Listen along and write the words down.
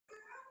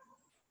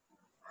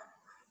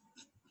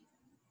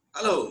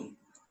Hello,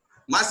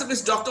 myself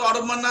is Dr.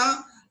 Arup Manna.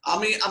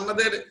 আমি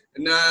আপনাদের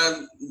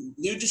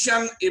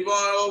nutrition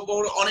এবং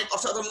অনেক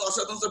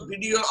অসাধারণ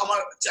ভিডিও আমার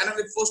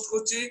চ্যানেলে পোস্ট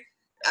করছি।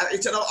 আর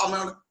এছাড়াও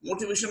আমার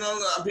মোটিভেশনাল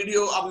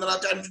ভিডিও আপনারা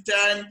টাইম টু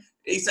টাইম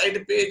এই সাইডে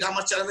পেয়ে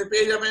আমার চ্যানেলে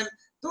পেয়ে যাবেন।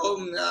 তো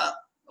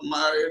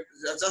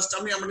জাস্ট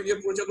আমি আমার নিজের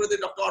পরিচয় করে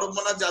দিই, ডক্টর অরূপ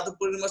মান্না,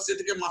 যাদবপুর ইউনিভার্সিটি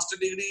থেকে master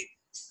degree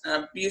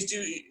PhD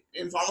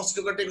in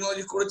pharmaceutical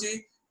technology করেছি।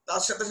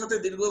 তার সাথে সাথে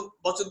দীর্ঘ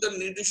বছর ধরে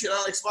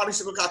নিউট্রিশনাল এক্সপার্ট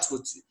হিসেবে কাজ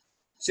করছি।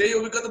 সেই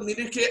অভিজ্ঞতার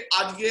নিরিখে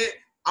আজকে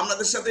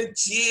আপনাদের সাথে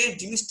যে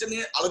জিনিসটা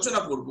নিয়ে আলোচনা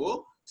করব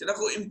সেটা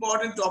খুব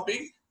ইম্পর্টেন্ট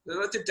টপিক,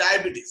 সেটা হচ্ছে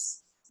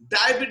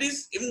ডায়াবেটিস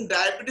এবং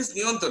ডায়াবেটিস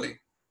নিয়ন্ত্রণে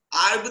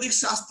আয়ুর্বেদিক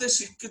স্বাস্থ্যের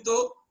স্বীকৃত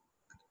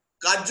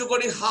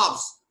কার্যকরী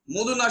হার্বস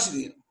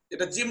মধুনাশিনী,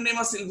 যেটা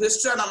জিমনেমা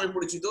সিলভেস্ট্রা নামে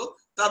পরিচিত,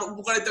 তার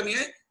উপকারিতা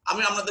নিয়ে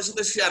আমি আপনাদের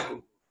সাথে শেয়ার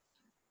করব।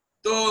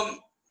 তো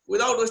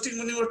without wasting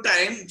any more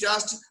time,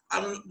 just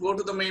go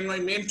to the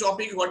main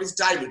topic. What is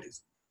diabetes?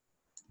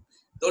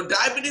 তো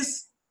ডায়াবেটিস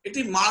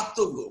একটি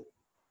মারাত্মক রোগ,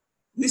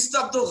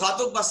 নিস্তব্ধ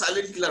ঘাতক বা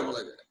সাইলেন্ট কিলার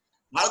বলা যায়।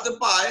 ভারতে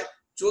প্রায়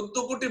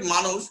 14 কোটি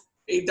মানুষ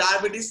এই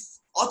ডায়াবেটিস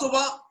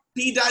অথবা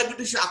প্রি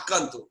ডায়াবেটিসে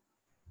আক্রান্ত।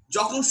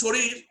 যখন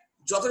শরীর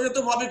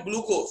যথাযথভাবে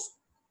গ্লুকোজ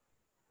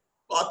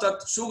অর্থাৎ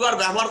সুগার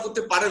ব্যবহার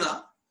করতে পারে না,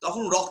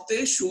 তখন রক্তে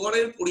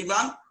সুগারের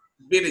পরিমাণ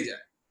বেড়ে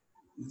যায়।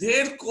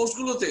 দেহের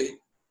কোষগুলোতে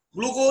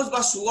গ্লুকোজ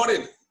বা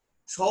সুগারের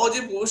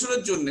সহজে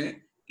প্রবেশের জন্য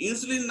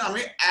ইনসুলিন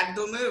নামে এক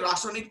ধরনের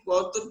রাসায়নিক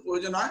পদার্থের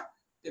প্রয়োজন হয়,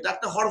 যেটা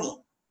একটা হরমোন।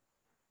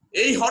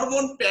 এই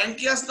হরমোন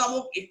প্যানক্রিয়াস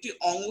নামক একটি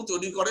অঙ্গ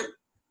তৈরি করে।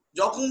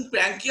 যখন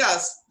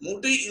প্যানক্রিয়াস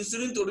মোটেই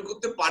ইনসুলিন তৈরি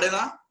করতে পারে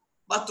না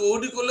বা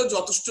তৈরি করলে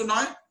যথেষ্ট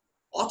নয়,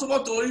 অথবা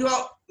তৈরি হওয়া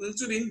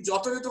ইনসুলিন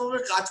যথাযথভাবে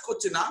কাজ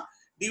করছে না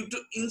ডিউ টু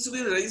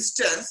ইনসুলিন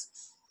রেজিস্ট্যান্স,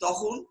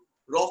 তখন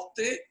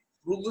রক্তে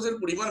গ্লুকোজের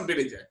পরিমাণ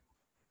বেড়ে যায়।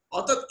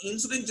 অর্থাৎ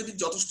ইনসুলিন যদি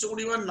যথেষ্ট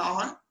পরিমাণ না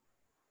হয়,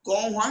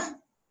 কম হয়,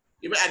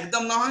 এবার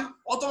একদম না হয়,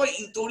 অথবা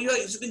তৈরি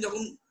হওয়া ইনসুলিন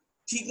যখন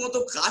ঠিক মতো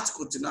কাজ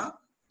করছে না,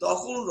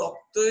 তখন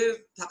রক্তে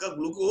থাকা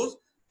গ্লুকোজ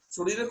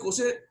শরীরের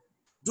কোষে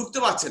ঢুকতে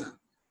পারছে না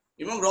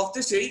এবং রক্তে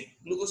সেই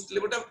গ্লুকোজ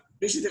লেভেলটা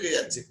বেশি থেকে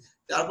যাচ্ছে,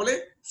 যার ফলে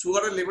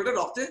সুগারের লেভেলটা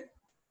রক্তে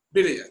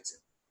বেড়ে যাচ্ছে।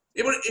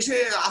 এবার এসে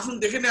আসুন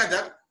দেখে নেওয়া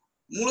যাক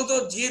মূলত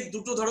যে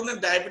দুটো ধরনের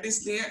ডায়াবেটিস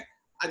নিয়ে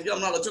আজকে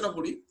আমরা আলোচনা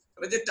করি,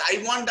 সেটা যে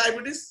টাইপ 1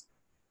 ডায়াবেটিস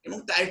এবং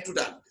type 2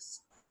 diabetes.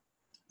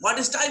 What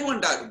is type 1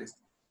 diabetes?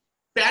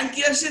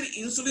 প্যানক্রিয়াসের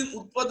insulin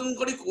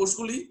উৎপাদনকারী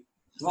কোষগুলি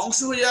ধ্বংস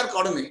হয়ে যাওয়ার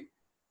কারণে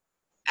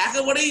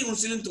একেবারেই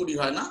ইনসুলিন তৈরি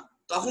হয় না,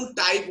 তখন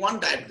টাইপ 1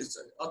 ডায়াবেটিস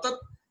হয়। অর্থাৎ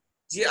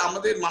যে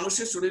আমাদের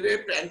মানুষের শরীরে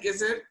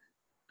প্যানক্রিয়াসের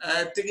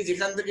থেকে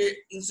যেখান থেকে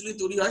ইনসুলিন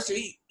তৈরি হয়,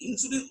 সেই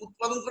ইনসুলিন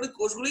উৎপাদনকারী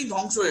কোষগুলি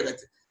ধ্বংস হয়ে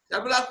গেছে,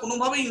 যার ফলে আর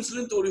কোনোভাবেই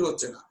ইনসুলিন তৈরি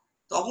হচ্ছে না,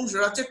 তখন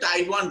সেটা হচ্ছে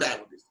টাইপ 1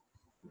 ডায়াবেটিস।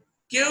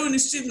 কেউ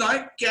নিশ্চিত নয়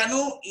কেন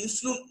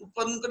ইনসুলিন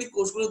উৎপাদনকারী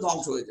কোষগুলো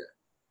ধ্বংস হয়ে যায়।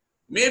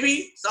 মেবি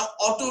সাম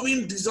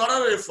অটোইমিউন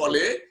ডিসঅর্ডারের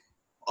ফলে,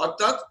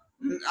 অর্থাৎ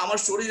আমার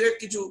শরীরে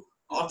কিছু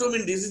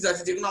অটোইমিউন ডিজিজ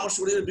আছে যেগুলো আমার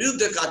শরীরের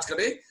বিরুদ্ধে কাজ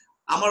করে,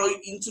 আমার ওই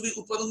ইনসুলিন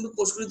উৎপাদন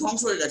কোষগুলি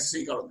ধ্বংস হয়ে গেছে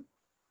সেই কারণে।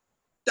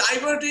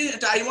 টাইপ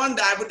 1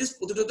 ডায়াবেটিস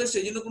প্রতিরোধের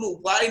সেই জন্য কোনো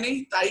উপায় নেই,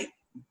 তাই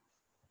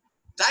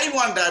টাইপ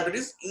 1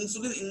 ডায়াবেটিস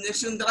ইনসুলিন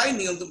ইনজেকশন দ্বারাই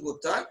নিয়ন্ত্রণ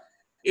করতে হয়।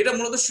 এটা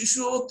মূলত শিশু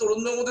ও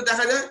তরুণদের মধ্যে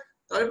দেখা যায়,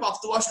 তবে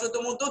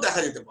প্রাপ্তবয়স্কদের মধ্যেও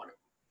দেখা যেতে পারে।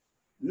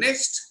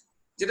 নেক্সট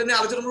যেটা নিয়ে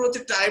আলোচনা করা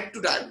হচ্ছে টাইপ 2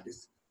 ডায়াবেটিস।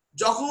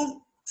 যখন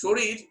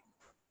শরীর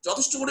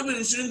যথেষ্ট পরিমাণ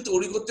ইনসুলিন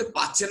তৈরি করতে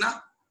পারছে না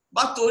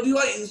বা তৈরি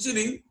হওয়া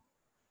ইনসুলিন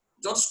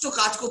যথেষ্ট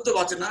কাজ করতে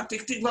পারছে না,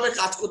 ঠিকভাবে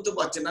কাজ করতে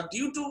পারছে না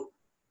ডিউ টু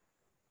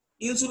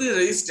ইনসুলিন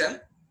রেজিস্ট্যান্স,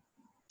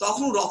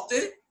 তখন রক্তে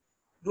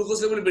গ্লুকোজ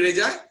লেভেল বেড়ে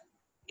যায়।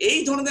 এই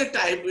ধরনের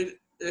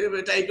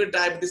টাইপের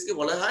ডায়াবেটিসকে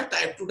বলা হয়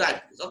টাইপ 2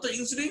 ডায়াবেটিস। অর্থাৎ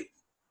ইনসুলিন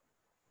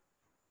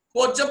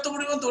পর্যাপ্ত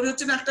পরিমাণ তৈরি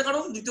হচ্ছে না একটা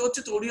কারণ, দ্বিতীয়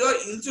হচ্ছে তৈরি হওয়া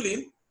ইনসুলিন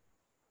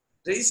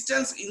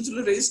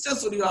রেজিস্ট্যান্স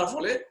তৈরি হওয়ার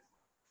ফলে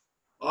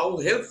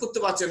হেল্প করতে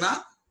পারছে না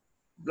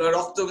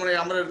রক্ত, মানে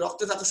আমাদের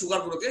রক্তে থাকা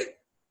সুগার গুলোকে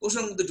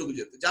কোষের মধ্যে ঢুকে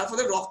যেতে, যার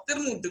ফলে রক্তের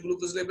মধ্যে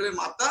গ্লুকোজ লেভেলের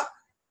মাত্রা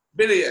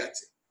বেড়ে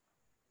যাচ্ছে।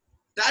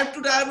 টাইপ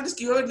 2 ডায়াবেটিস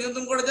কিভাবে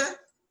নিয়ন্ত্রণ করা যায়?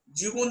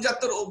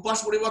 জীবনযাত্রার অভ্যাস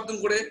পরিবর্তন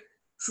করে,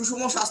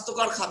 সুষম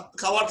স্বাস্থ্যকর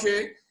খাবার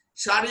খেয়ে,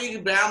 শারীরিক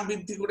ব্যায়াম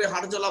বৃদ্ধি করে,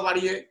 হাঁটাচলা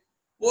বাড়িয়ে,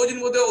 প্রয়োজন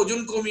মধ্যে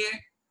ওজন কমিয়ে,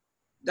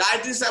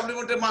 ডায়েটারি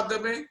সাপ্লিমেন্টের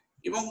মাধ্যমে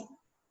এবং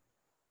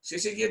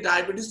শেষে গিয়ে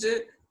ডায়াবেটিসের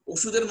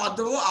ওষুধের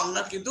মাধ্যমেও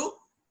আমরা কিন্তু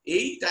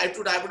এই টাইপ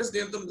 2 ডায়াবেটিস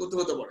নিয়ন্ত্রণ করতে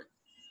হতে পারে।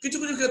 কিছু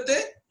কিছু ক্ষেত্রে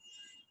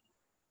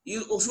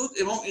ওষুধ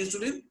এবং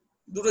ইনসুলিন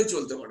দুটোই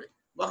চলতে পারে,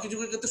 বা কিছু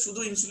কিছু ক্ষেত্রে শুধু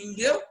ইনসুলিন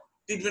দিয়েও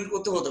ট্রিটমেন্ট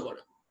করতে হতে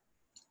পারে।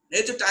 এই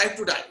হচ্ছে টাইপ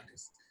 2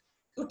 ডায়াবেটিস।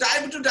 তো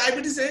টাইপ 2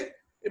 ডায়াবেটিসে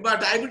এবার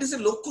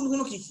ডায়াবেটিসের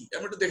লক্ষণগুলো কি কি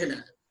আমরা একটু দেখে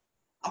নেওয়া যায়।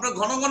 আমরা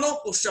ঘন ঘন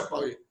প্রস্রাব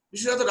পাবে,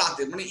 বিশেষত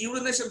রাতে, মানে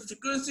ইউরিনেশন,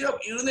 ফ্রিকোয়েন্সি অফ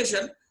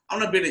ইউরিনেশন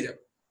আমরা বেড়ে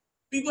যাবে,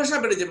 পিপাসা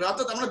বেড়ে যাবে,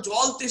 অর্থাৎ আমরা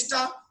জল তেষ্টা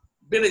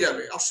বেড়ে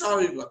যাবে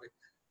অস্বাভাবিকভাবে,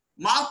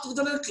 মারাত্মক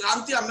ধরনের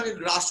ক্লান্তি আপনাকে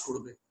গ্রাস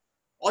করবে,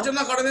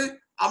 অজানা কারণে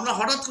আমরা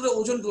হঠাৎ করে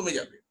ওজন কমে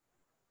যাবে,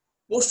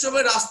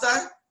 প্রস্রাবের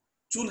রাস্তায়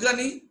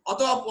চুলকানি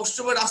অথবা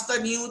প্রস্রাবের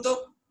রাস্তায় নিয়মিত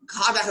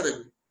ঘা দেখা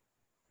দেবে,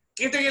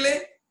 কেটে গেলে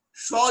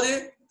সহজে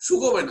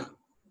শুকোবে না,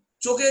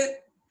 চোখে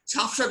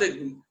ঝাপসা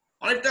দেখবেন,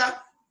 অনেকটা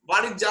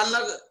বাড়ির জানলা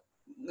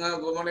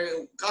মানে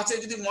কাছে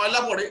যদি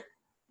ময়লা পড়ে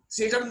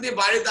সেখান দিয়ে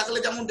বাইরে তাকালে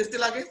যেমন দেখতে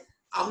লাগে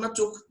আপনার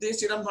চোখ দিয়ে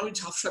সেরকম ভাবে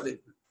ঝাপসা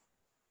দেখবেন।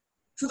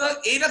 সুতরাং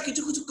এইটা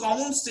কিছু কিছু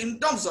কমন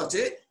সিমটমস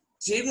আছে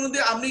যেগুলো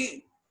দিয়ে আপনি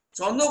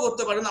সন্দেহ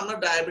করতে পারেন আপনার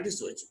ডায়াবেটিস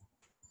হয়েছে।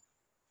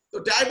 তো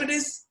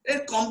ডায়াবেটিস এর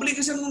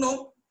কমপ্লিকেশন গুলো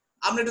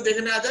আপনি একটু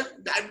দেখে নেওয়া যাক।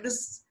 ডায়াবেটিস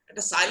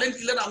একটা সাইলেন্ট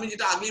কিলার, আমি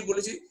যেটা আগেই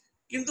বলেছি,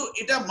 কিন্তু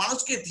এটা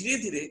মানুষকে ধীরে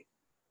ধীরে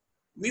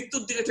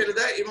মৃত্যুর দিকে ঠেলে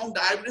দেয় এবং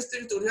ডায়াবেটিস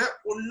থেকে তৈরি হয়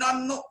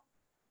অন্যান্য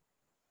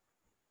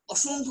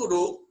অসংখ্য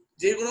রোগ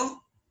যেগুলো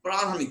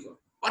প্রাণহানিকর।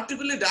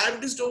 পার্টিকুলারলি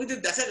ডায়াবেটিস রোগীদের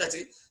দেখা গেছে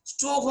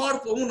স্ট্রোক হওয়ার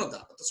প্রবণতা,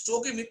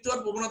 স্ট্রোকে মৃত্যু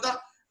হওয়ার প্রবণতা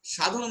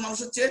সাধারণ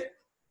মানুষের চেয়ে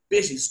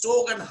বেশি।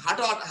 স্ট্রোক অ্যান্ড হার্ট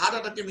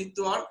অ্যাটাকে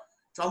মৃত্যু হওয়ার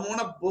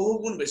সম্ভাবনা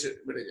বহুগুণ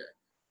বেড়ে যায়।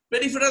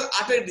 পেরিফেরাল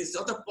আর্টারি ডিজিজ,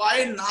 অর্থাৎ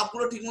পায়ের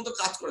নার্ভগুলো ঠিকমতো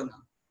কাজ করে না,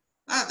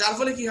 হ্যাঁ, যার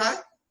ফলে কি হয়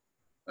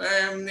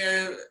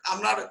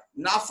আপনার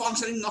নার্ভ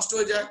ফাংশনিং নষ্ট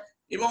হয়ে যায়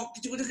এবং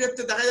কিছু কিছু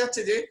ক্ষেত্রে দেখা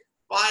যাচ্ছে যে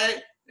পায়ে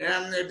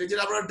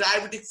যেটা আমরা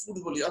ডায়াবেটিক ফুট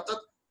বলি, অর্থাৎ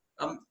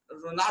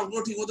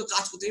নার্ভগুলো ঠিক মতো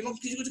কাজ করতে, এবং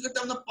কিছু কিছু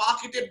ক্ষেত্রে আমরা পা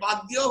কেটে বাদ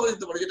দিয়েও হয়ে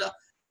যেতে পারে, যেটা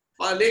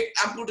লেগ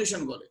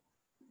অ্যাম্পুটেশন বলে।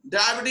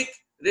 ডায়াবেটিক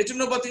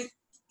রেটিনোপ্যাথি,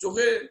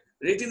 চোখের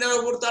রেটিনার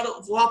উপর তার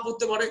প্রভাব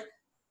পড়তে পারে,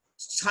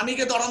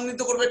 ছানিকে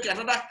ত্বরান্বিত করবে,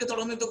 ক্যাটারাক্টকে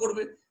ত্বরান্বিত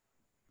করবে,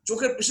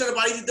 চোখের প্রেশার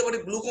বাড়িয়ে দিতে পারে,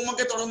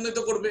 গ্লুকোমাকে ত্বরান্বিত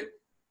করবে।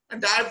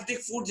 ডায়াবেটিক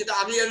ফুড, যেটা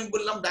আগেই আমি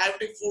বললাম,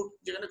 ডায়াবেটিক ফুড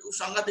যেখানে খুব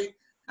সাংঘাতিক,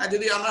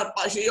 যদি আমরা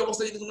সেই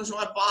অবস্থায় যদি কোনো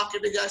সময় পা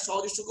কেটে যায়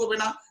সহজে শুকোবে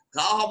না,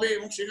 ঘা হবে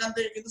এবং সেখান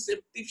থেকে কিন্তু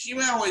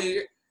সেপ্টিসিমিয়া হয়ে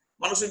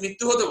মানুষের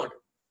মৃত্যু হতে পারে।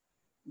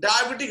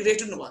 ডায়াবেটিক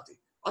রেটিনোপ্যাথি,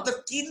 অর্থাৎ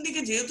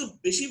কিডনিকে যেহেতু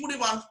বেশি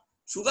পরিমাণ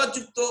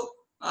সুগারযুক্ত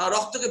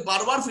রক্তকে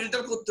বারবার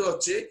ফিল্টার করতে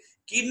হচ্ছে,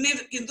 কিডনির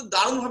কিন্তু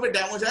দারুণভাবে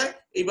ড্যামেজ হয়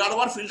এই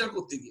বারবার ফিল্টার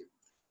করতে গিয়ে।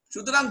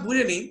 সুতরাং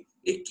বুঝে নিন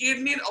এই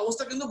কিডনির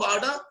অবস্থা কিন্তু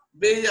বারোটা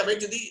বেড়ে যাবে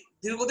যদি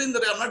দীর্ঘদিন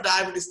ধরে আপনার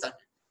ডায়াবেটিস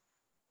থাকে।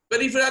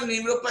 পেরিফেরাল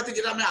নিউরোপ্যাথি,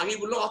 যেটা আমি আগেই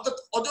বললাম, অর্থাৎ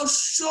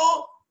অজস্র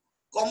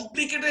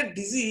কমপ্লিকেটেড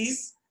ডিজিজ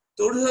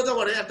তৈরি হতে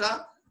পারে একটা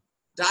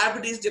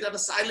ডায়াবেটিস, যেটা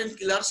একটা সাইলেন্ট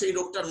কিলার, সেই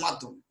রোগটার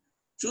মাধ্যমে।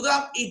 সুতরাং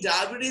এই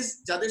ডায়াবেটিস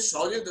যাদের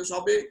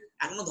সবে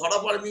এখনো ধরা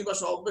পড়েনি বা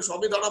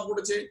সবে ধরা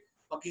পড়েছে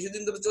বা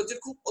কিছুদিন ধরে চলছে,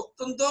 খুব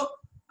অত্যন্ত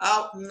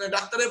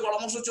ডাক্তারের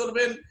পরামর্শ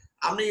চলবেন,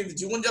 আপনি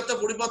জীবনযাত্রা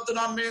পরিবর্তন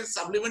আনবেন,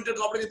 সাপ্লিমেন্টের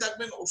কভারেজে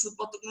থাকবেন,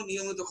 ওষুধপত্রগুলো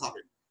নিয়মিত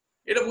খাবেন।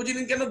 এটা বুঝে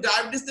নিন কেন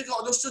ডায়াবেটিস থেকে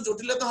অজস্র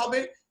জটিলতা হবে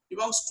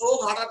এবং স্ট্রোক,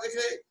 হার্ট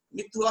অ্যাটাকে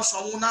মৃত্যু হওয়ার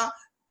সম্ভাবনা,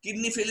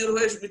 কিডনি ফেলিওর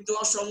হয়ে মৃত্যু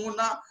হওয়ার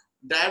সম্ভাবনা,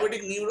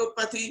 ডায়াবেটিক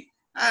নিউরোপ্যাথি,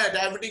 হ্যাঁ,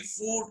 ডায়াবেটিক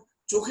ফুড,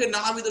 চোখের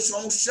নানাবিধ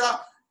সমস্যা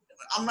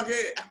আপনাকে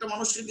একটা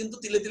মানুষকে কিন্তু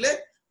তিলে তিলে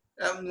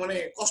মানে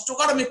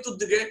কষ্টকর মৃত্যুর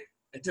দিকে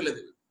ঠেলে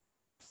দেবে।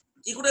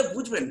 কি করে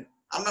বুঝবেন,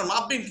 আপনার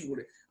মাপবেন কি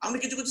করে? আপনি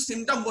কিছু কিছু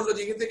সিমটম বললো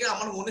যেখান থেকে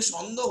আমার মনে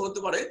সন্দেহ হতে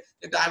পারে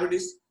যে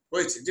ডায়াবেটিস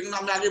হয়েছে, যেগুলো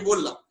আমি আগে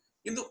বললাম,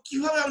 কিন্তু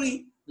কিভাবে আপনি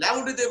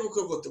ল্যাবরেটরিতে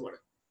পরীক্ষা করতে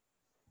পারেন?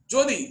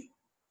 যদি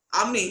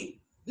আপনি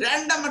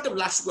র্যান্ডাম একটা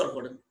ব্লাড সুগার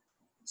করেন,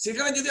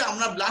 সেখানে যদি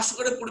আপনার ব্লাড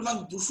সুগারের পরিমাণ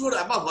 200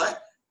 অ্যাবাভ হয়,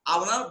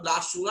 আপনার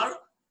ব্লাড সুগার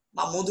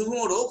বা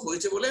মধুমেহ রোগ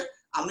হয়েছে বলে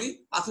আপনি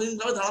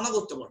প্রাথমিকভাবে ধারণা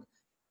করতে পারেন।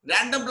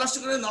 র্যান্ডাম ব্লাড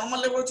সুগারের নর্মাল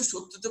লেভেল হচ্ছে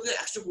 70 থেকে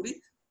 120,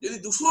 যদি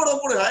 200-র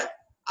ওপরে হয়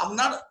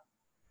আপনার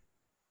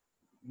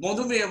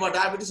মধুমেহ বা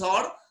ডায়াবেটিস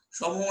হওয়ার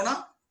সম্ভাবনা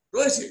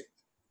রয়েছে।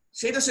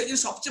 সেই জন্য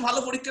সবচেয়ে ভালো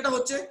পরীক্ষাটা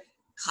হচ্ছে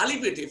খালি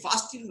পেটে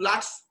ফাস্টিং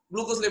ব্লাড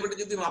গ্লুকোজ লেভেলটা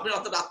যদি মাপেন,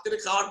 অর্থাৎ রাত্রে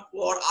খাওয়ার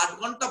পর 8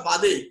 ঘন্টা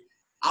বাদে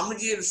আপনি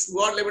যে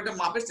সুগার লেভেলটা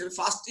মাপেন সেটা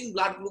ফাস্টিং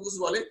ব্লাড গ্লুকোজ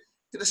বলে।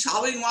 সেটা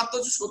স্বাভাবিক মাত্রা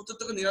হচ্ছে 70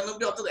 থেকে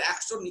 99, অর্থাৎ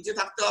 100-র নিচে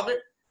থাকতে হবে।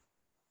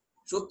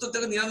 70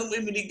 থেকে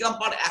 99 মিলিগ্রাম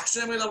পার 100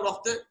 ml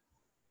রক্তে।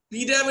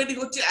 প্রিডায়াবেটিক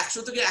হচ্ছে 100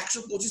 থেকে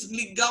 125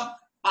 মিলিগ্রাম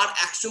পার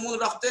 100 ml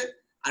রক্তে।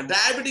 আর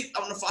ডায়াবেটিক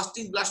আপনার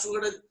ফাস্টিং ব্লাড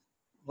সুগারের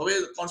ভাবে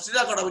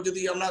কনসিডার করা হবে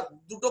যদি আমরা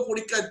দুটো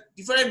পরীক্ষা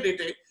ডিফারেন্ট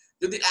ডেটে,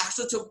 যদি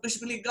 124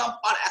 মিলিগ্রাম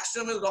পার 100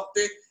 ml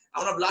রক্তে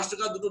আমরা ব্লাড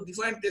সুগার দুটো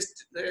ডিফারেন্ট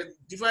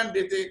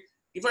ডেটে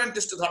ডিফারেন্ট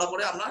টেস্টে ধরা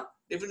পড়ে, আমরা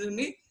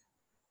ডেফিনেটলি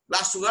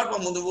ব্লাড সুগার বা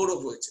মধুমেহ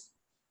রোগ হয়েছে।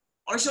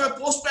 অনেক সময়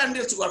পোস্ট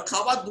প্র্যান্ডিয়াল সুগার,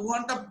 খাবার 2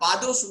 ঘন্টা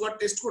বাদেও সুগার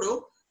টেস্ট করেও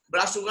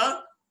ব্লাড সুগার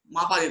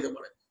মাপা যেতে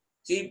পারে।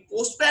 সেই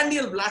পোস্ট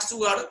প্র্যান্ডিয়াল ব্লাড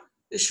সুগার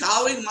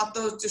স্বাভাবিক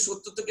মাত্রা হচ্ছে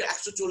 70 থেকে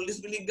 140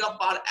 মিলিগ্রাম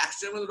পার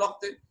 100 ml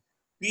রক্তে।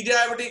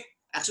 প্রিডায়াবেটিক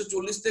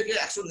 140 থেকে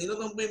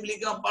 199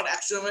 মিলিগ্রাম পার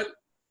 100 ml।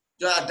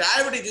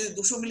 ডায়াবেটিক যদি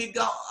 200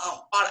 মিলিগ্রাম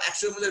পার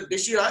 100 ml এর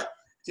বেশি হয়,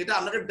 সেটা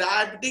আপনাকে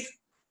ডায়াবেটিক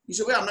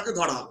হিসেবে আপনাকে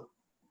ধরা হবে।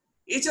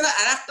 এছাড়া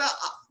আরেকটা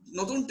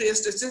নতুন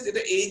টেস্ট এসেছে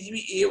যেটা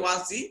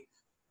HbA1c,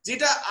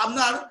 যেটা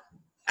আপনার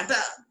একটা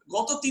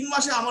গত 3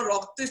 মাসে আমার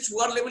রক্তে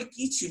সুগার লেভেল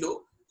কি ছিল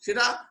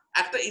সেটা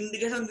একটা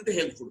ইন্ডিকেশন দিতে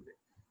হেল্প করবে।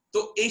 তো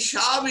এই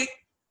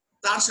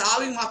তার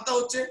স্বাভাবিক মাত্রা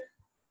হচ্ছে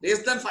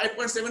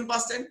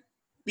 <5.7%,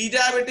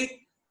 প্রিডায়াবেটিক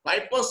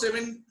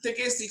 5.7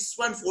 থেকে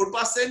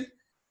 6.4%,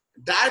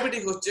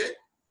 ডায়াবেটিক হচ্ছে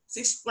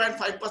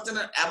 6.5%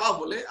 এর অ্যাবাভ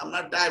হলে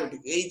আপনার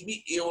ডায়াবেটিক।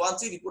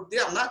 HbA1c রিপোর্ট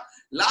দিয়ে আমরা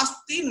লাস্ট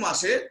 3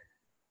 মাসে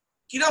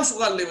কিরকম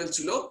সুগার লেভেল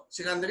ছিল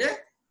সেখান থেকে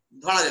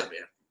ধরা যাবে।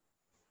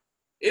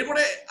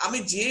 এরপরে আমি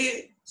যে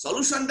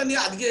সলিউশনটা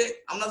নিয়ে আজকে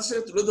আপনাদের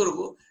সাথে তুলে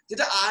ধরবো,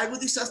 যেটা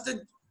আয়ুর্বেদিক শাস্ত্রে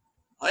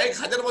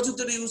 1000 বছর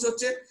ধরে ইউজ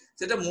হচ্ছে,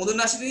 সেটা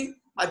মধুনাশিনী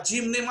বা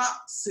জিমনেমা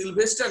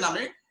সিলভেস্ট্রা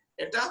নামে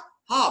একটা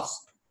herbs.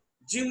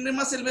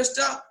 জিমনেমা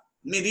সিলভেস্ট্রা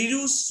may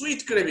reduce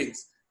sweet cravings,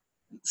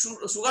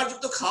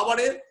 সুগারযুক্ত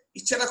খাবারের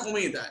ইচ্ছাটা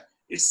কমিয়ে দেয়।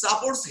 ইট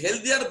supports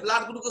healthier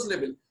blood glucose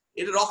level,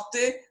 এর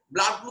রক্তে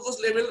ব্লাড গ্লুকোজ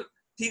লেভেল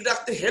ঠিক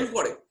রাখতে হেল্প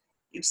করে।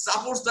 ইট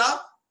supports the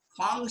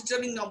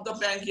functioning of the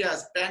pancreas,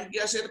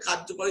 প্যানক্রিয়াসের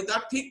কার্যকারিতা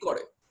ঠিক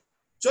করে।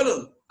 চলুন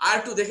আর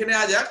একটু দেখে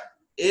নেওয়া যাক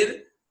এর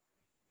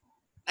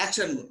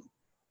অ্যাকশনগুলো।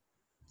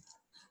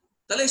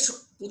 তাহলে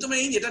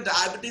প্রথমেই যেটা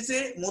ডায়াবেটিসে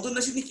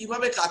মধুনাশিনী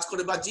কিভাবে কাজ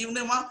করে বা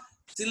জিমনেমা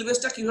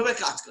সিলভেস্ট্রা কিভাবে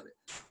কাজ করে।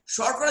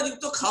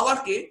 শর্করাযুক্ত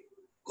খাবারকে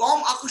কম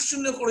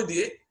আকর্ষণীয় করে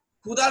দিয়ে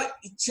ক্ষুধার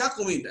ইচ্ছা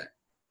কমিয়ে দেয়।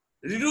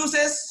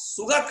 Reduces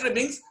sugar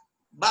cravings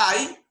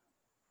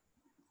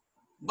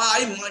by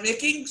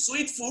making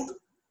sweet food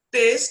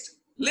taste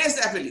less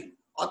appealing,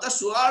 অর্থাৎ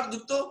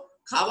সুগারযুক্ত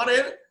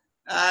খাবারের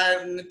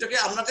টাকে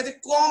আপনার কাছে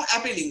কম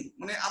অ্যাপেলিং,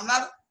 মানে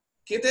আপনার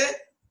খেতে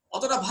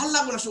অতটা ভালো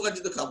লাগবে না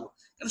সুগারযুক্ত খাবার।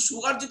 কারণ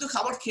সুগারযুক্ত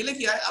খাবার খেলে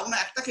কি হয়, আপনার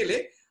একটা খেলে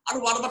আরো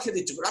বারবার খেতে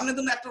ইচ্ছে করবে। আপনি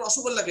ধরুন একটা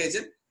রসগোল্লা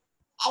খেয়েছেন,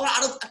 আবার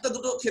আরো একটা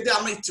দুটো খেতে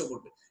আপনার ইচ্ছে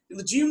করবে।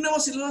 কিন্তু জিমনেমা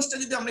সিলভেস্ট্রা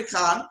যদি আপনি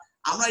খান,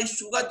 আমরা এই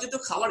সুগারযুক্ত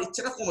খাবার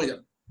ইচ্ছাটা কমে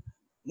যাবে।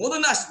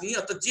 মধুনাশিনী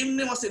অর্থাৎ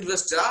জিমনেমা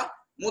সিলভেস্ট্রা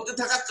মধ্যে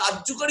থাকা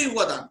কার্যকরী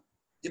উপাদান,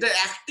 যেটা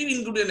অ্যাক্টিভ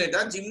ইনগ্রেডিয়েন্ট, এটা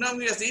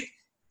জিমনামিক অ্যাসিড,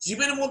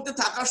 জীবের মধ্যে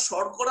থাকা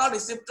শর্করা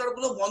রিসেপ্টর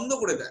গুলো বন্ধ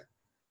করে দেয়।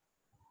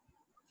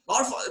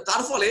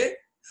 তার ফলে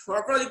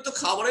শর্করাযুক্ত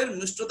খাবারের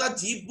মিষ্টতা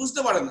জীব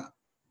বুঝতে পারে না,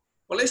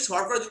 ফলে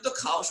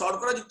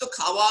শর্করাযুক্ত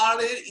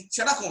খাবারের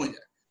ইচ্ছাটা কমে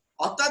যায়।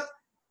 অর্থাৎ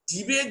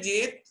জীবে যে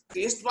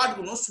টেস্ট বাড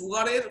গুলো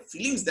সুগারের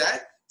ফিলিংস দেয়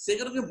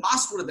সেগুলোকে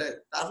মাস্ক করে দেয়,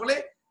 তার ফলে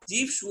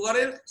জীব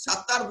সুগারের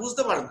স্বাদটা আর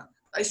বুঝতে পারে না,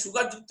 তাই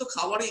সুগারযুক্ত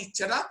খাবারের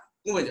ইচ্ছাটা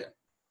কমে যায়।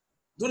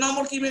 2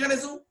 নম্বর কি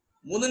মেকানিজম,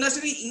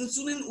 মধুনাশিনী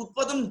ইনসুলিন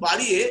উৎপাদন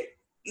বাড়িয়ে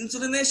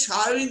ইনসুলিনের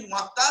স্বাভাবিক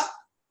মাত্রা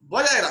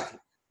বজায় রাখে।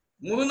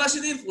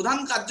 মধুনাশিনীর প্রধান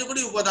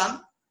কার্যকরী উপাদান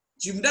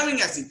জিমনামিক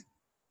অ্যাসিড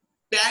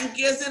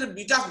প্যানক্রিয়াসের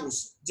বিটা কোষ,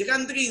 যেখান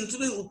থেকে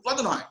ইনসুলিন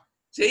উৎপাদন হয়,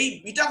 সেই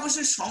বিটা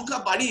কোষের সংখ্যা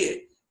বাড়িয়ে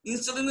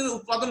ইনসুলিনের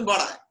উৎপাদন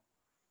বাড়ায়,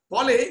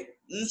 ফলে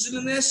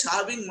ইনসুলিনের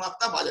স্বাভাবিক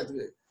মাত্রা বাজাতে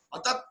হবে।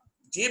 অর্থাৎ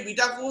যে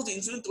বিটা কোষ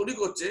ইনসুলিন তৈরি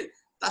করছে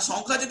তার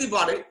সংখ্যা যদি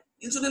বাড়ে,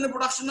 ইনসুলিনের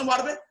প্রোডাকশনও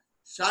বাড়বে,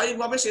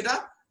 স্বাভাবিকভাবে সেটা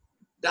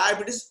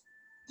ডায়াবেটিস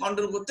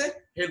কন্ট্রোল করতে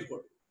হেল্প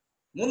করবে।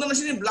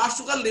 মধুনাশিনী ব্লাড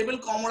সুগার লেভেল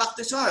কম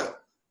রাখতে সহায়ক।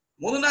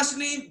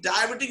 মধুনাশিনী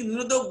ডায়াবেটিক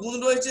নিরোধক গুণ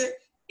রয়েছে,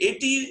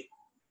 এটি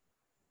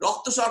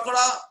রক্ত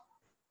শর্করা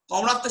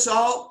কম রাখতে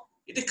সহায়ক।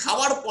 এটি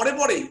খাবার পরে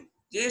পরেই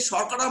যে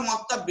শর্করার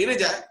মাত্রা বেড়ে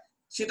যায়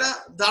সেটা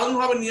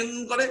দারুণভাবে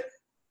নিয়ন্ত্রণ করে।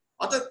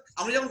 অর্থাৎ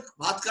আপনি যখন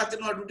ভাত খাচ্ছেন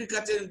বা রুটি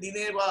খাচ্ছেন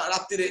দিনে বা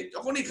রাত্রিরে,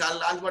 যখনই খান,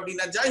 লাঞ্চ বা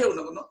ডিনার যাই হোক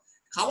না কেন,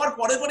 খাবার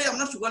পরে পরে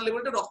আপনার সুগার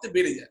লেভেলটা রক্তে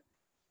বেড়ে যায়।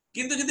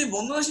 কিন্তু যদি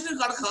মধুনাশিনী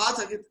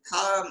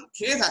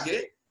খেয়ে থাকে,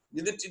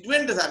 যদি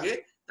ট্রিটমেন্টে থাকে,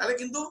 তাহলে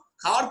কিন্তু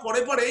খাওয়ার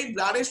পরে পরেই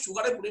ব্লাডের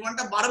সুগারের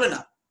পরিমাণটা বাড়বে না,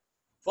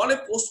 ফলে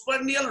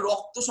পোস্টপ্রান্ডিয়াল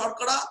রক্ত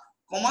শর্করা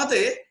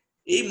কমাতে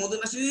এই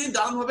মধুনাশিনী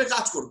দারুণভাবে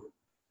কাজ করবে।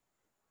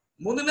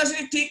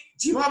 মধুনাশিনী ঠিক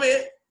যেভাবে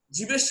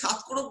জীবের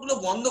শ্বাসকোষক গুলো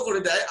বন্ধ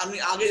করে দেয়, আমি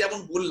আগে যেমন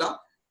বললাম,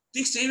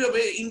 ঠিক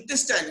সেইভাবে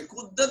ইন্টেস্টাইনে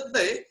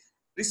ক্ষুদ্রান্তে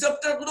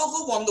রিসেপ্টর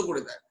গুলোকেও বন্ধ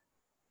করে দেয়,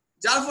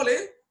 যার ফলে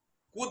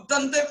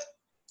ক্ষুদ্রান্তের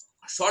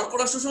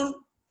শর্করা শোষণ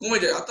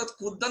কমে যায়। অর্থাৎ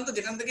ক্ষুদ্রান্ত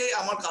যেখান থেকে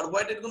আমার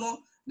কার্বোহাইড্রেট গুলো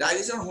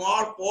ডাইজেশন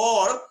হওয়ার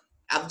পর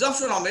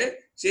অ্যাবজর্পশন হবে,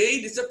 সেই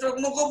রিসেপ্টর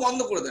গুলোকেও বন্ধ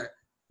করে দেয়,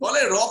 ফলে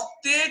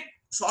রক্তে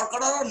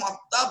শর্করার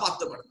মাত্রা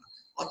বাড়তে পারে না।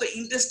 অর্থাৎ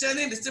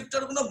ইন্টেস্টাইনে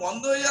রিসেপ্টর গুলো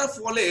বন্ধ হয়ে যাওয়ার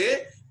ফলে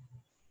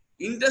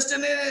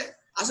ইন্টেস্টাইনে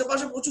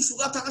আশেপাশে প্রচুর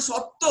সুগার থাকা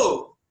সত্ত্বেও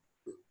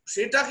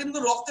সেটা কিন্তু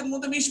রক্তের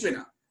মধ্যে মিশবে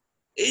না।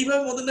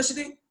 এইভাবে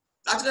মধুনাশিনী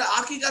কাজ করে।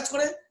 আর কি কাজ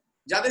করে,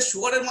 যাদের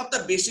সুগারের মাত্রা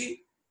বেশি,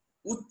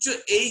 উচ্চ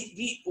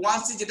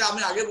HbA1c যেটা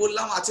আমি আগে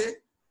বললাম আছে,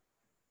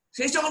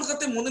 সেই সকল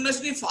ক্ষেত্রে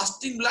Madhunashini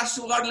fasting blood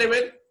sugar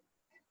level,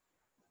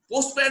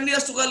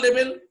 postprandial sugar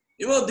level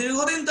এবং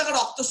দীর্ঘদিন থাকা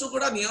রক্ত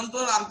শর্করা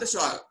নিয়ন্ত্রণ আনতে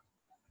সহায়ক।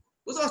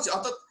 বুঝতে পারছি?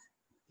 অর্থাৎ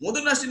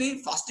মধুনাশিনী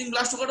ফাস্টিং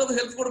ব্লাড সুগারও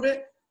হেল্প করবে,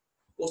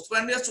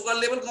 পোস্টপ্রান্ডিয়াল সুগার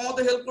লেভেল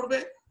কমাতে হেল্প করবে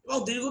এবং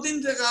দীর্ঘদিন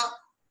থাকা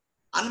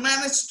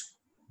আনম্যানেজড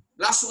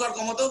ব্লাড সুগার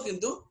কমাতেও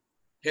কিন্তু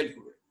হেল্প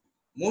করবে।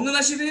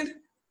 মধুনাশিনীর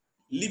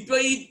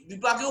লিপিড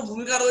বিপাকেও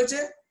ভূমিকা রয়েছে,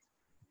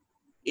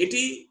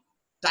 এটি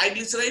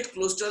ট্রাইগ্লিসারাইড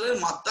কোলেস্টেরলের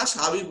মাত্রা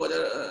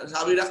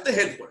স্বাভাবিক রাখতে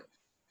হেল্প করে।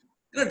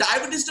 কিন্তু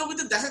ডায়াবেটিস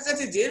রোগীতে দেখা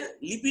গেছে যে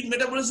লিপিড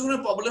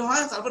মেটাবলিজমের প্রবলেম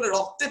হয়, তারপরে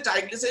রক্তে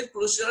ট্রাইগ্লিসারাইড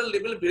কোলেস্টেরল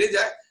লেভেল বেড়ে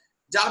যায়,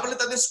 যার ফলে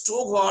তাদের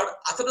স্ট্রোক হওয়ার,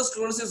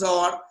 আথেরোস্ক্লেরোসিস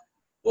হওয়ার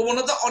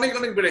প্রবণতা অনেক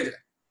অনেক বেড়ে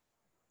যায়।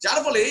 যার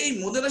ফলে এই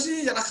মধুনাশিনী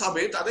যারা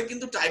খাবে তাদের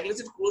কিন্তু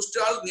ট্রাইগ্লিসারাইড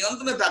কোলেস্টেরল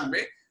নিয়ন্ত্রণে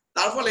থাকবে।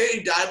 তার ফলে এই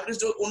ডায়াবেটিস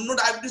অন্য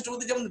ডায়াবেটিস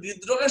রোগীদের যেমন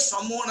হৃদরোগের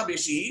সম্ভাবনা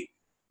বেশি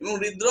এবং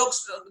হৃদরোগ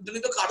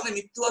জনিত কারণে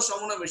মৃত্যু হওয়ার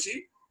সম্ভাবনা বেশি,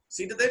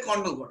 সেটাতে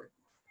কন্ট্রোল করে।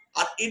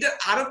 আর এটার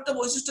আর একটা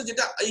বৈশিষ্ট্য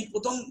যেটা এই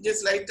প্রথম যে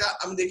স্লাইডটা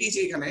আমি দেখিয়েছি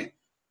এখানে,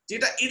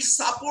 যেটা ইট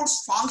supports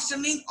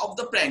functioning of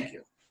the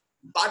pancreas.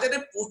 বাজারে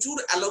প্রচুর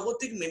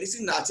অ্যালোপ্যাথিক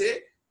মেডিসিন আছে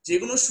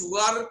যেগুলো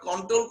সুগার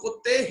কন্ট্রোল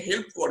করতে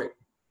হেল্প করে।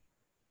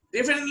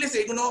 ডেফিনেটলি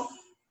সেগুলো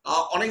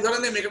অনেক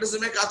ধরনের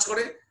মেকানিজমে কাজ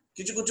করে।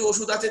 কিছু কিছু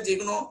ওষুধ আছে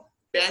যেগুলো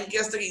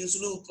প্যানক্রিয়াস থেকে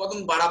ইনসুলিন উৎপাদন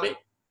বাড়াবে,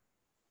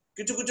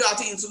 কিছু কিছু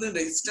আছে ইনসুলিন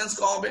রেজিস্ট্যান্স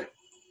কমাবে।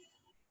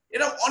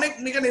 এরকম অনেক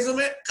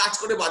মেকানিজমে কাজ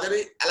করে বাজারে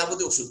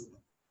অ্যালোপ্যাথি ওষুধগুলো।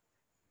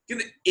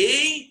 কিন্তু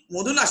এই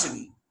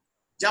মধুনাশিনী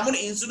যেমন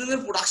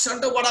ইনসুলিনের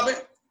প্রোডাকশনটাও বাড়াবে,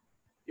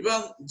 এবং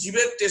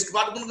জিভের টেস্ট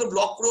বারগুলোকে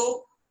ব্লক করেও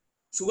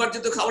সুগার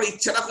জাতীয় খাবার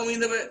ইচ্ছাটা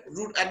কমিয়ে দেবে।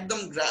 রুট একদম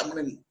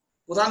মানে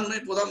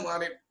প্রধান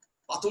মানে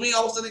প্রাথমিক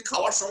অবস্থাতে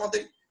খাওয়ার সময়তে,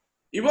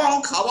 এবং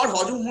খাবার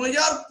হজম হয়ে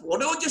যাওয়ার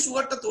পরেও যে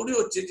সুগারটা তৈরি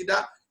হচ্ছে, যেটা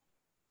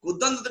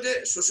গুদান্ত থেকে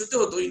শোষিত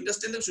হতো,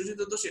 ইন্টেস্টাইন থেকে শোষিত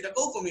হতো,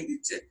 সেটাকেও কমিয়ে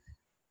দিচ্ছে।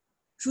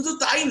 শুধু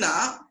তাই না,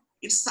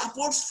 ইট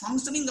supports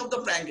functioning of the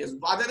pancreas.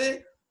 বাজারে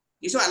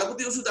যেসব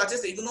অ্যালোপ্যাথি ওষুধ আছে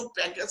সেইগুলো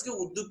প্যানক্রিয়াসকে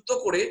উদ্দীপ্ত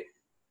করে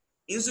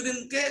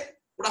ইনসুলিনকে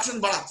প্রোডাকশন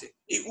বাড়াচ্ছে।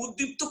 এই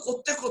উদ্দীপ্ত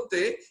করতে করতে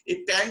এই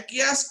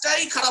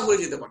প্যানক্রিয়াসটাই খারাপ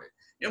হয়ে যেতে পারে,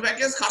 এবং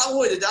প্যানক্রিয়াস খারাপ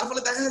হয়ে যায়, যার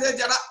ফলে দেখা যায়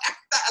যারা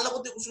একটা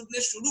অ্যালোপ্যাথি ওষুধ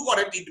নিয়ে শুরু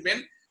করে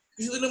ট্রিটমেন্ট,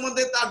 কিছুদিনের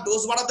মধ্যে তার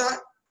ডোজ বাড়াতে হয়,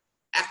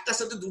 একটার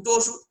সাথে দুটো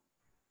ওষুধ,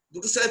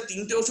 দুটোর সাথে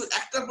তিনটে ওষুধ,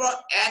 একটার পর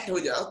এক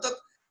হয়ে যায়। অর্থাৎ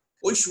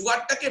ওই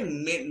সুগারটাকে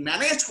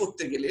ম্যানেজ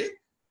করতে গেলে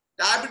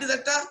ডায়াবেটিস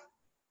একটা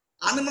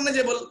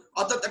আনম্যানেজেবল,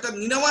 অর্থাৎ একটা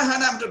নিরাময় হয়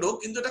না একটা রোগ,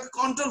 কিন্তু এটাকে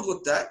কন্ট্রোল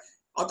করতে হয়।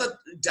 অর্থাৎ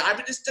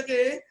ডায়াবেটিসটাকে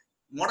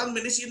মডার্ন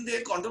মেডিসিন দিয়ে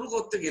কন্ট্রোল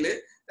করতে গেলে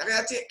দেখা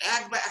যাচ্ছে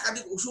এক বা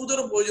একাধিক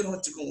ওষুধেরও প্রয়োজন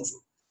হচ্ছে ক্রমশ,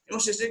 এবং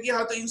শেষে গিয়ে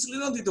হয়তো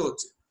ইনসুলিনও দিতে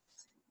হচ্ছে।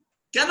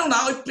 কেননা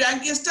ওই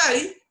প্যানক্রিয়াসটাই,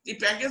 যে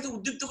প্যানক্রিয়াস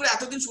উদ্দীপ্ত করে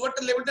এতদিন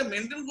সুগারটা লেভেলটা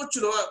মেনটেন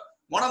করছিল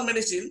মডার্ন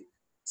মেডিসিন,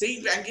 সেই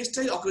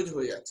প্যানক্রিয়াসটাই অকেজ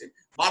হয়ে যাচ্ছে,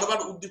 বারবার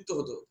উদ্দীপ্ত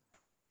হতো।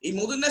 এই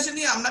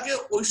মধুনাশিনী আপনাকে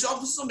ওই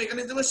সমস্ত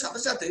মেকানিজমের সাথে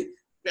সাথে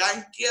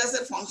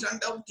প্যানক্রিয়াসের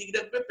ফাংশনটাও ঠিক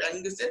রাখবে,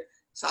 প্যানক্রিয়াসের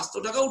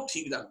স্বাস্থ্যটাকেও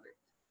ঠিক রাখবে।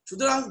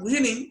 সুতরাং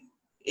বুঝে নিন,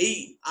 এই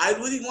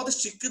আয়ুর্বেদিক মতে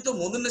স্বীকৃত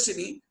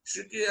মধুনাশিনী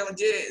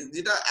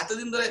যেটা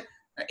এতদিন ধরে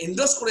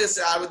এন্ডোর্স করে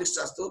এসেছে আয়ুর্বেদিক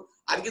স্বাস্থ্য,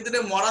 আজকের দিনে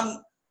মডার্ন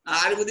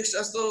আয়ুর্বেদিক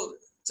স্বাস্থ্য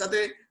সাথে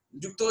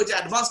যুক্ত হয়েছে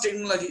অ্যাডভান্স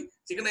টেকনোলজি,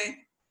 সেখানে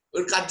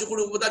ওর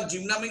কার্যকরী উপাদান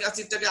জিমনামিক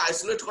অ্যাসিডটাকে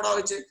আইসোলেট করা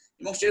হয়েছে,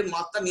 এবং সেই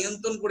মাত্রা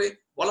নিয়ন্ত্রণ করে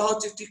বলা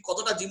হচ্ছে ঠিক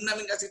কতটা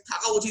জিমনামিক অ্যাসিড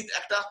থাকা উচিত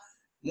একটা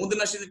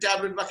মধুনাশিনী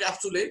ট্যাবলেট বা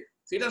ক্যাপসুলে,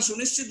 সেটা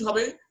সুনিশ্চিত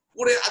ভাবে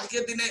করে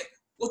আজকের দিনে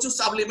প্রচুর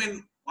সাপ্লিমেন্ট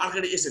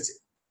মার্কেটে এসেছে,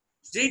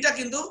 যেটা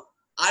কিন্তু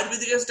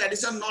আয়ুর্বেদিকের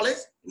ট্র্যাডিশনাল নলেজ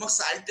এবং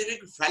সায়েন্টিফিক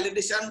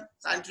ভ্যালিডেশন,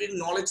 সায়েন্টিফিক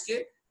নলেজকে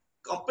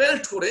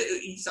কম্পেলড করে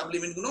এই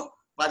সাপ্লিমেন্ট গুলো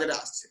বাজারে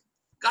আসছে।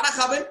 কারা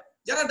খাবে?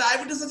 যারা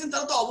ডায়াবেটিস আছেন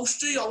তারা তো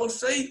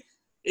অবশ্যই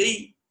এই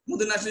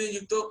মধুনাশিনী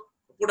যুক্ত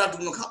প্রোডাক্ট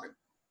গুলো খাবেন।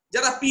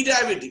 যারা প্রি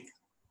ডায়াবেটিক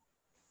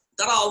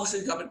তারা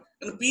অবশ্যই খাবেন,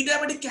 কারণ pre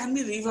diabetic can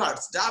be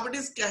reverse,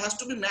 diabetes has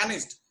to B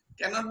managed,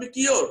 cannot B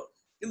cure.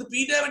 কিন্তু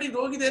প্রি ডায়াবেটিক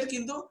রোগীদের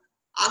কিন্তু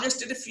আগের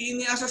স্টেটে ফিরিয়ে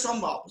নিয়ে আসা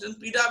সম্ভব।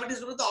 প্রি ডায়াবেটিস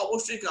গুলো তো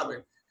অবশ্যই খাবেন,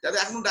 যাদের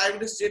এখনো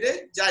ডায়াবেটিস স্টেটে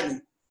যায়নি,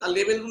 তার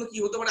লেভেল গুলো কি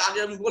হতে পারে আগে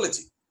আমি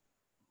বলেছি।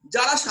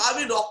 যারা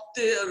স্বাভাবিক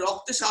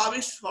রক্তে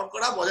স্বাভাবিক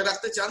শর্করা বজায়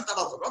রাখতে চান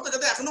তারা তো, অর্থাৎ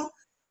যাদের এখনো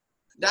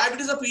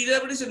ডায়াবেটিস বা প্রি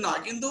ডায়াবেটিস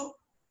নয়, কিন্তু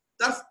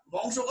তার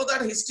বংশগত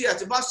একটা হিস্ট্রি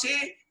আছে, বা সে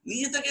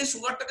নিজে থেকে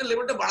সুগারটাকে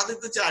লেভেলটা বাড়াতে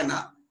দিতে চায় না,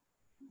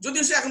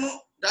 যদিও সে এখনো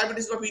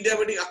ডায়াবেটিস বা প্রি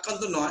ডায়াবেটিক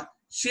আক্রান্ত নয়,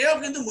 সেও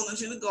কিন্তু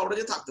মধুনাশিনী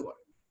কভারেজে থাকতে পারে।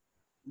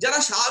 যারা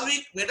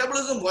স্বাভাবিক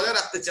মেটাবলিজম বজায়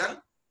রাখতে চান,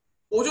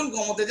 ওজন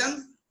কমাতে চান,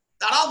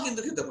 তারাও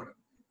কিন্তু খেতে পারেন,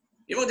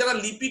 এবং যারা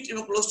লিপিড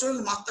এবং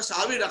কোলেস্টেরলের মাত্রা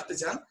স্বাভাবিক রাখতে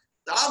চান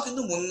তারাও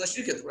কিন্তু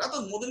মধুনাশিনী খেতে পারে।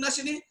 অর্থাৎ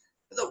মধুনাশিনী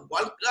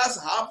ওয়ার্ল্ড ক্লাস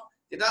হাব,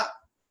 যেটা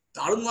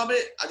দারুণভাবে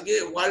আজকে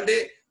ওয়ার্ল্ডে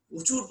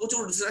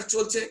প্রচুর রিসার্চ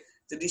চলছে,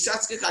 যে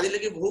রিসার্চকে কাজে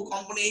লেগে বহু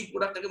কোম্পানি এই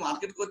প্রোডাক্টটাকে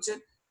মার্কেট করছে।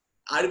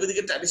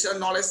 আয়ুর্বেদিকের traditional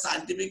knowledge,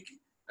 scientific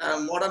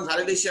modern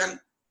validation,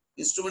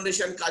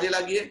 instrumentation কাজে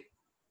লাগিয়ে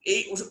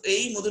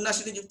এই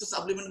মধুনাশিনী যুক্ত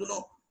সাপ্লিমেন্ট গুলো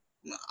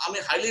আমি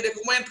হাইলি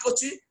রেকমেন্ড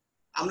করছি।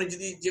 আপনি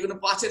যদি যেগুলো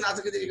পাচ্ছেন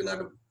আজকে, যেগুলো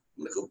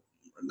মানে খুব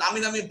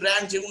নামি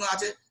ব্র্যান্ড যেগুলো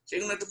আছে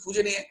সেগুলো একটু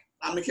খুঁজে নিয়ে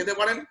আপনি খেতে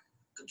পারেন।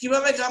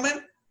 কিভাবে খাবেন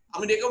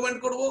আমি রেকমেন্ড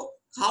করব,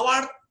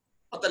 খাওয়ার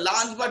অর্থাৎ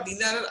লাঞ্চ বা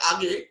ডিনারের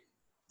আগে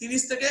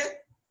 30 থেকে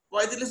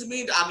 35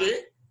 মিনিট আগে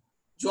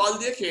জল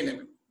দিয়ে খেয়ে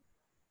নেবেন।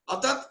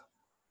 অর্থাৎ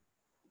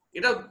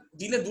এটা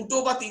দিনে 2টো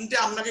বা 3টে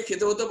আপনাকে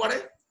খেতে হতে পারে,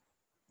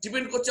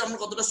 ডিপেন্ড করছে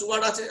আপনার কতটা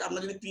সুগার আছে।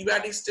 আপনার যদি প্রি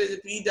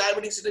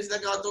ডায়াবেটিক স্টেজ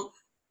থাকে হয়তো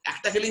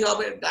একটা খেলেই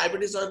হবে,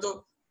 ডায়াবেটিস হয়তো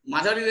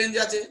মাঝারি রেঞ্জ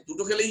আছে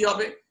 2টো খেলেই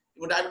হবে,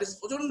 এবং ডায়াবেটিস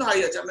প্রচন্ড হাই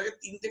আছে আপনাকে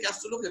 3টে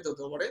ক্যাপসুলও খেতে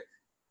হতে পারে।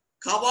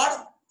 খাবার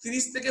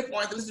 30 থেকে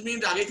 35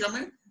 মিনিট আগে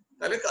খাবেন,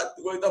 তাহলে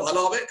কার্যকারিতা ভালো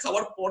হবে।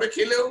 খাবার পরে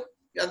খেলেও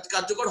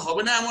কার্যকর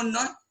হবে না এমন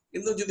নয়,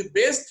 কিন্তু যদি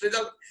বেস্ট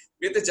রেজাল্ট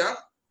পেতে চান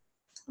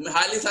আমি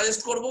হাইলি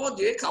সাজেস্ট করব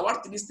যে খাবার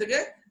 30 থেকে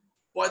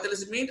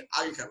 45 মিনিট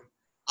আগে খাবেন।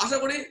 আশা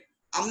করি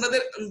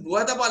আপনাদের আমি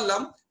বোঝাতে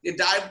পারলাম যে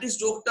ডায়াবেটিস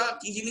রোগটা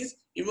কি জিনিস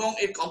এবং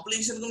এর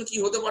কমপ্লিকেশন গুলো কি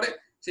হতে পারে।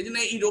 সেই জন্য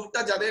এই রোগটা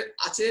যাদের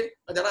আছে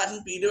বা যারা এখন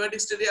প্রি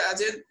ডায়াবেটিক স্টেজে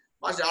আছেন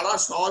বা যারা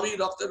স্বাভাবিক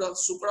রক্তের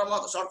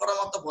শর্করা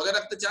মাত্রা বজায়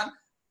রাখতে চান,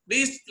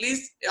 প্লিজ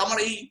আমার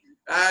এই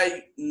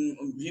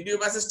ভিডিও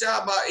মেসেজটা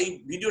বা এই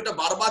ভিডিওটা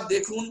বারবার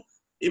দেখুন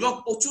এবং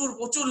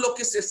প্রচুর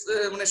লোককে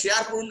মানে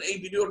শেয়ার করুন এই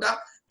ভিডিওটা,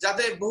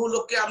 যাতে বহু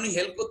লোককে আপনি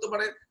হেল্প করতে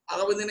পারেন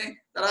আগামী দিনে,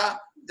 তারা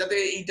যাতে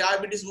এই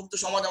ডায়াবেটিস মুক্ত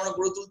সমাজ আমরা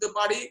গড়ে তুলতে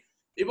পারি।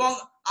 এবং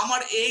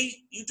আমার এই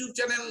ইউটিউব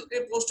চ্যানেলে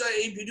পোস্ট হয়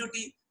এই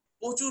ভিডিওটি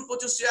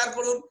প্রচুর শেয়ার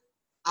করুন।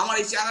 আমার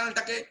এই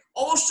চ্যানেলটাকে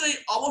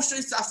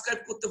অবশ্যই সাবস্ক্রাইব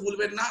করতে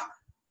ভুলবেন না।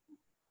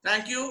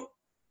 Thank you,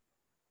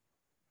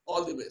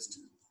 all the best.